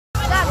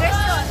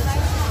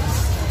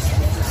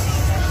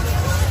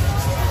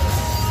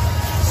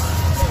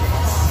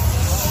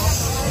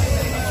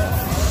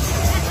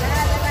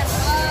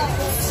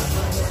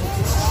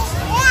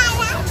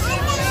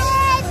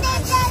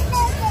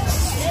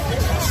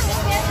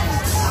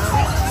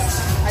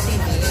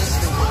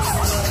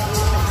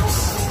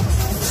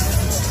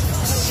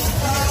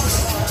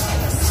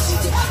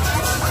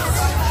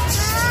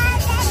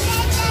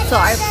So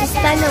our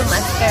Pista ng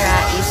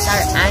Masskara is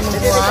our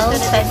annual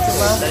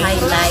festival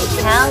highlight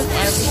held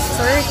every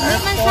 3rd or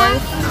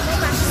 4th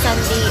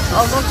Sunday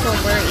of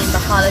October in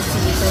Bacolod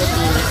City,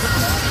 Philippines.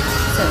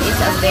 So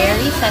it's a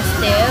very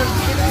festive,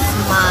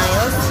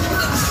 smiles,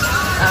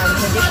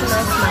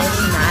 traditional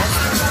smiling mask.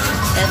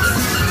 That's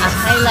a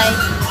highlight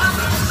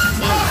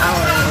in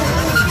our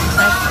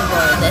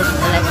festival, that's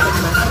electric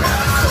Masskara.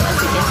 So as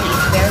you can see,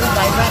 it's very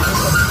vibrant,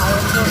 it's so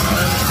colorful,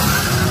 and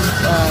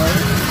well,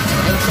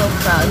 I'm so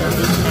proud of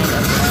this kind of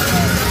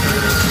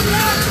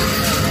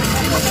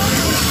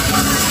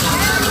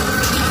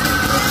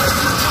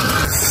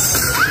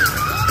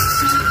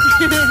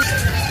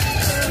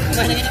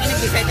Balik na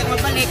nag-decide ako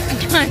mabalik.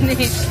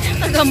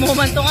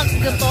 Nag-moment to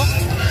kagatok.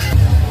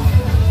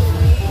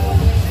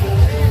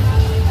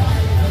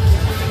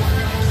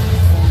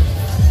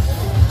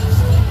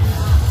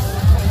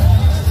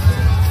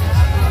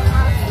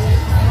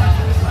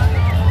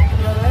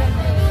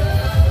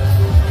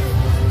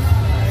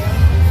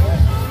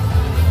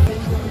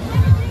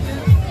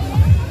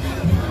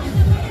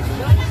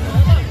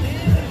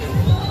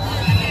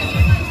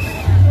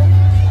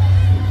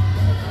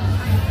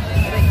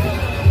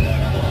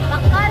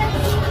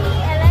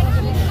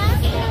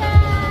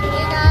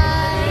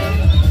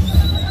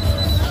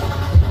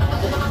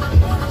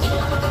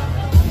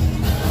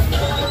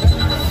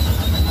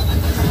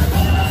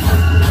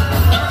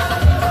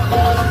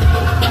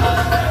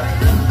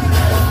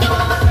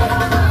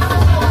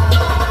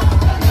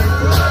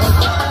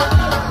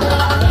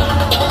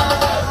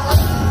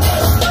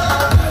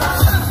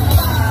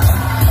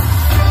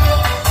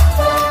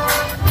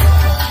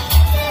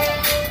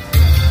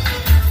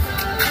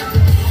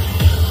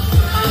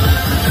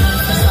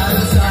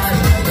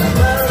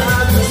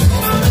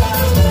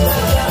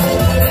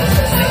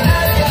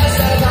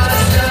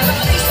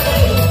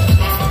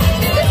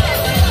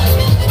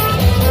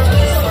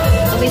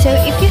 So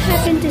if you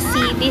happen to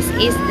see, this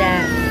is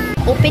the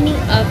opening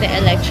of the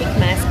electric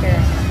Masskara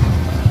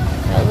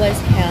that was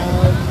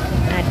held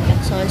at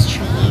Lacson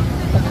Street,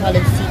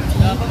 Bacolod City.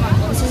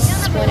 This is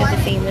one of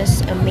the famous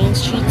main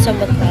streets of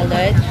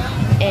Bacolod,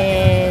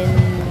 and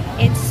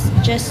it's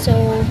just so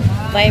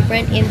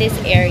vibrant in this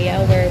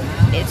area where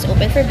it's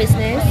open for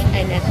business,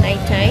 and at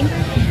nighttime,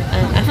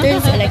 after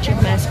this electric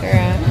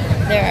Masskara,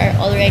 there are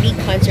already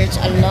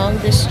concerts along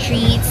the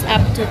streets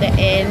up to the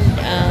end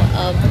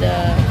of the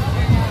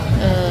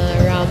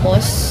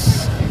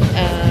Ramos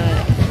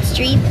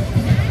Street,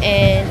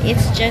 and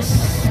it's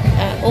just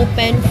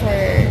open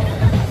for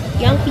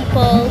young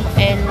people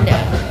and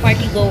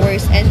party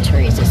goers and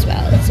tourists as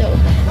well. So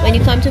when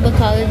you come to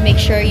Bacolod, make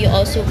sure you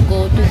also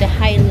go to the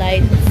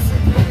highlights.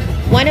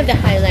 One of the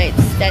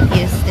highlights that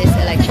is this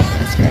electric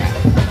Masskara.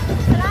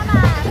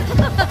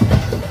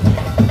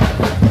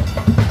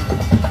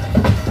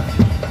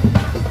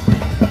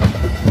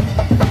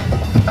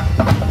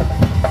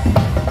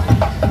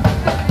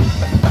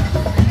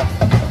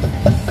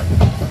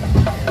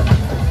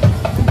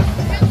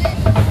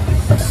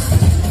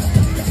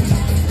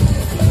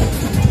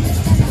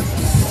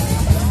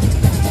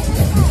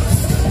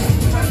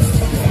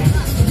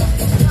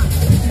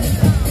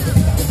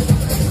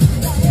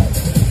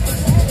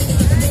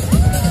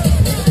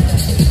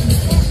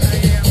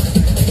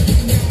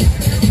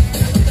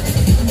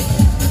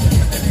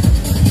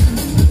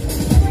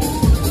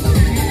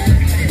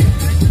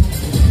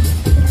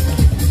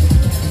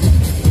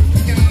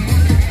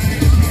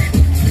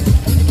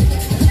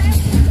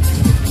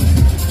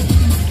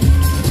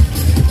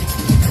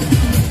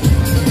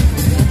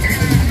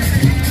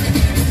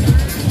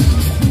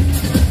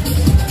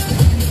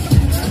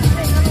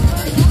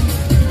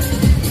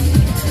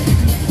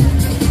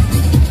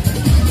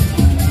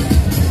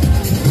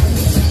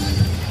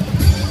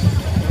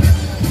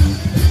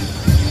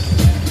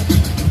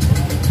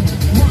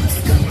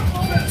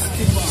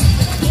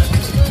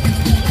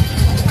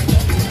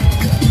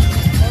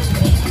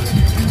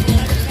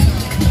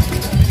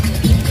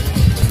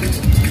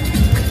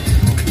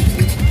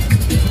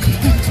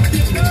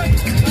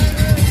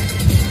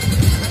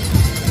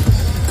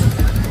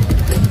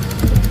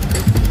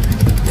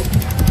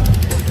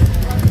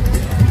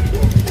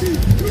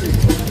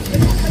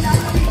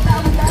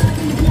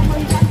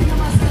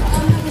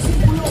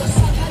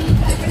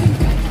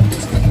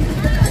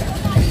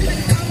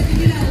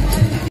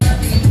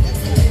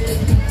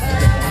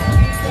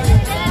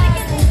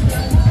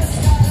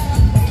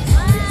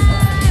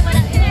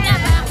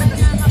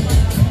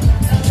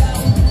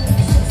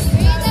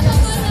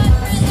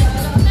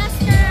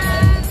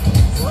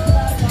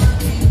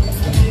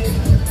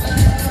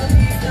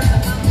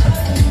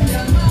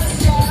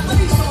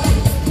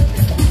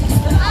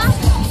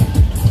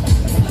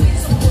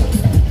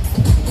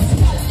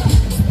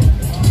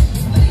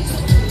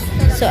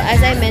 So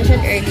as I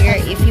mentioned earlier,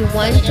 if you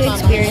want to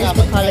experience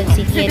Bacolod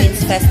City and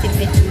its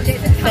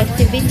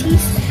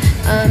festivities,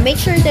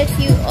 make sure that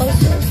you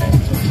also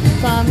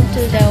come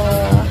to the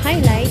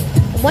highlight,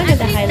 one of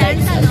the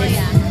highlights of this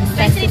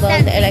festival,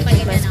 the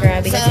electric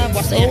Masskara, because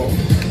it's so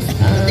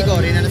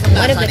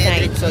one of the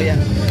kind.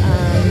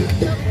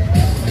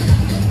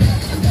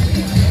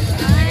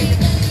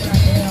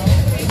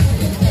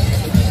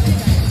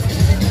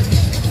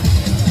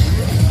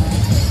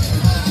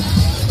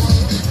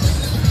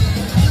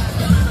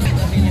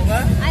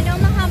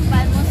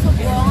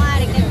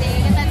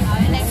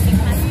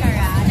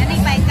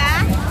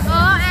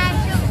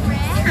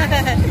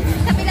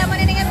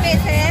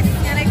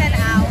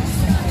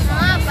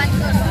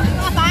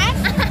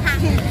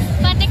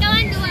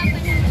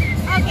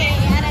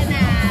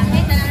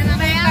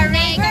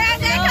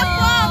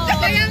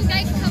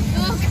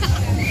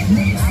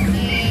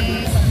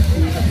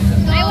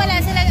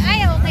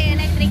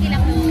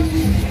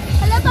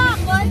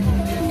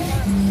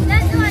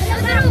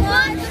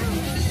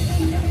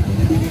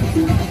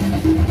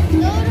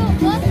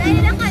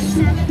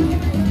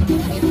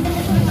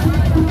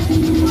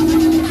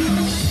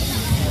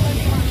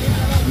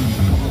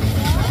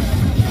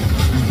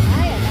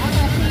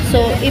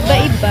 So,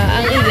 iba-iba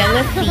ang ilang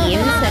na theme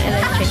sa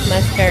Electric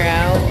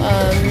Masskara.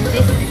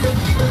 This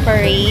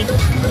parade,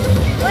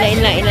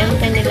 lain-lain ang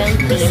kanilang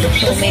theme.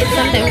 So,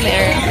 sometimes may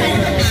ara ako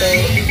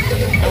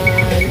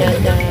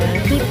mga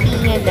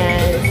hippie nga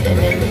dance, and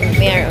then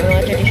may ara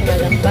mga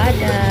traditional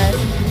lambadas,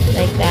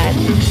 like that.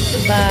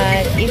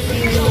 But if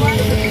you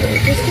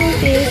just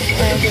notice,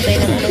 so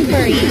tayo lang anong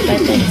parade, but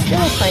it's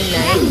still a fun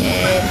night,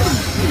 and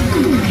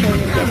sure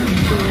you get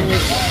to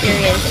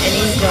experience and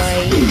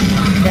enjoy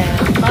the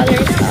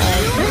colors of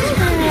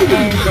Masskara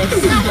and the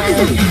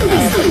smells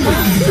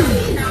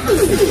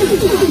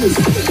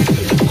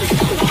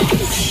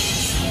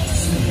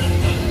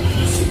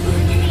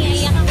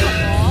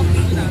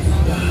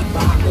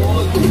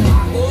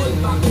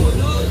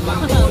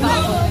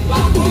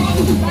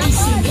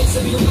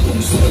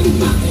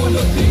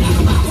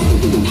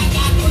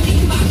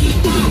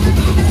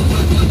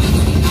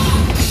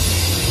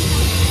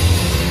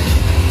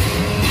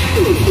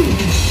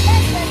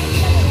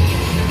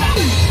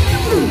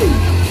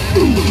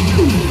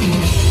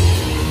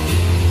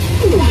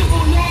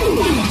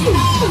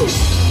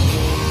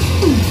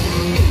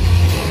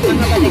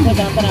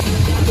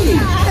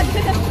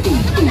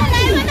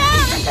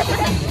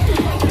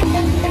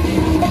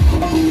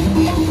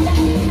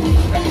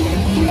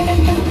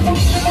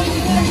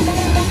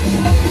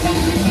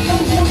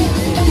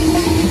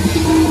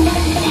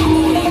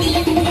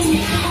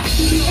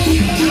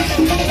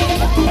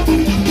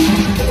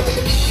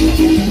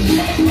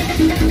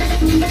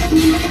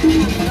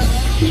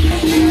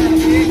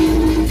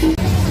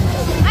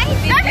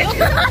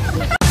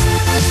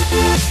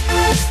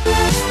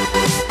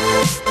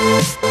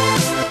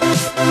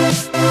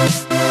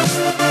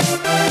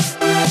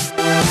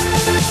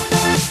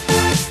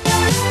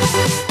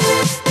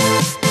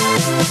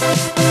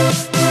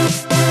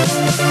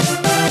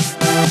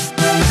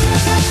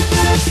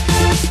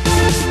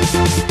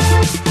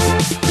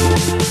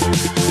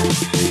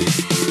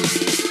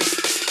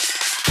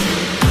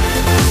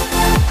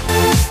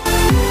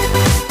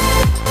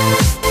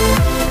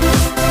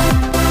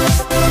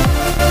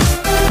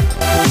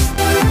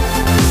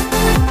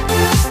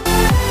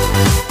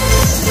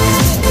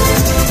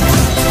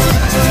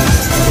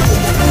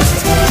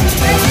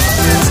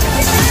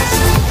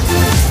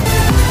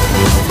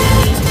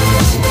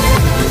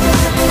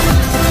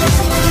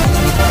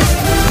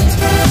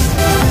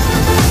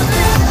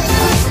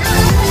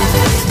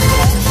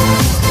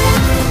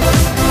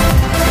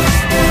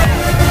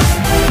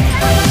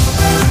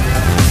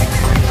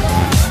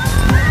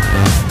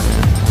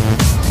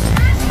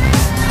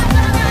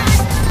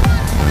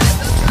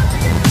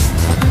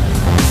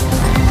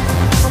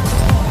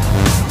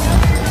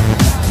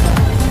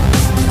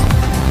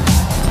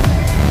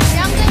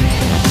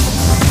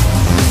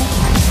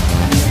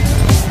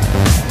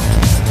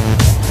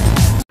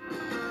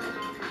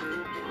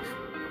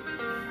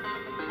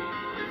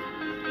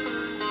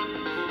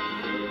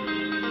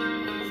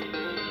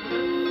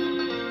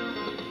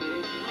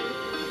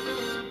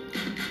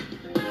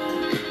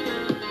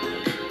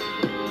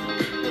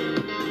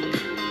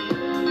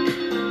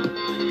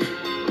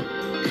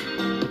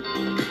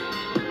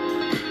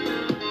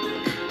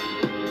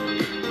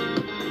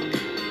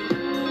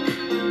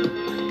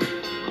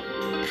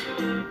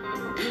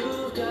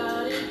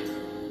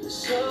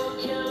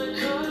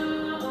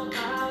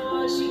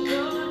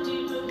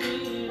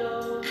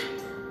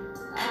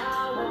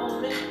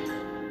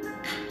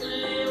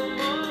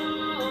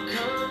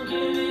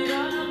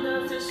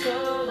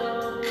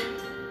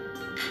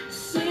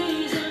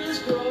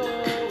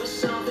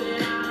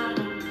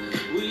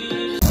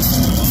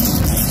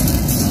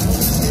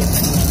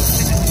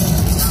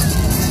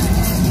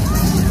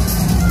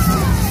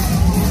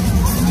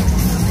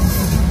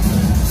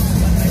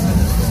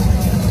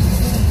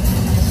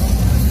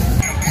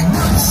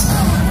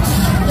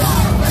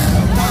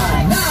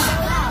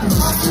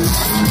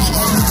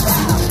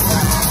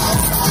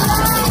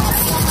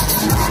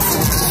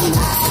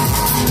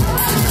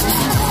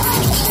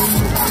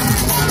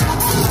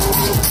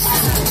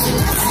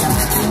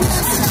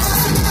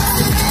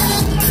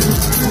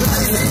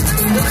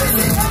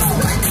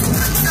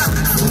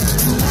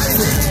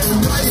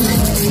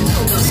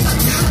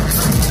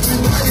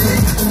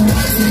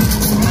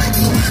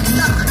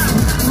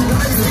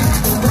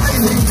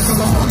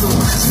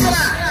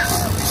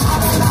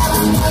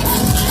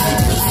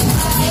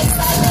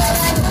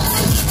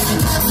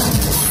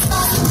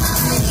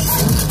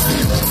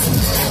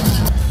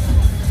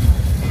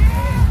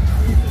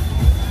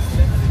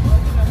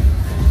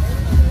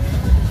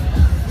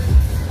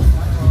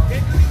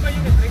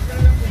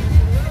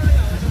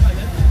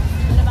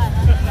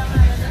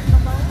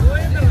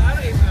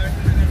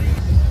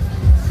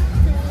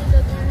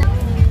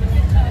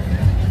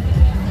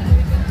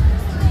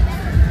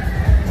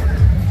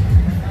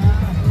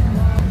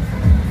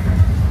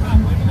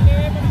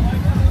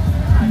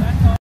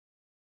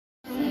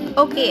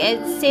Okay,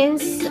 and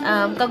since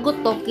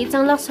kagutok, it's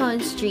on Luzon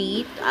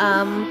Street,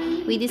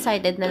 we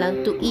decided na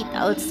lang to eat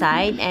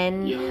outside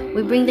and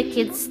we bring the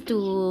kids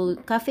to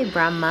Cafe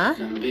Brahma.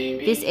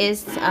 This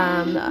is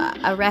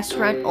a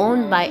restaurant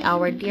owned by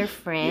our dear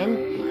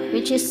friend,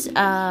 which is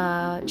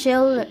a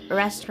chill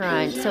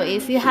restaurant. So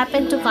if you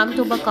happen to come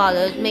to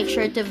Bacolod, make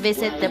sure to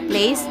visit the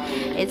place.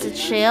 It's a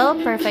chill,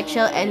 perfect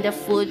chill, and the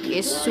food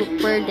is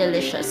super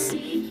delicious.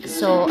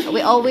 So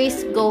we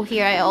always go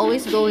here. I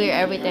always go here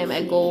every time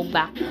I go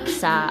back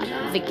sa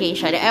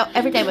vacation.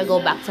 Every time I go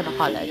back sa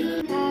Bacolod.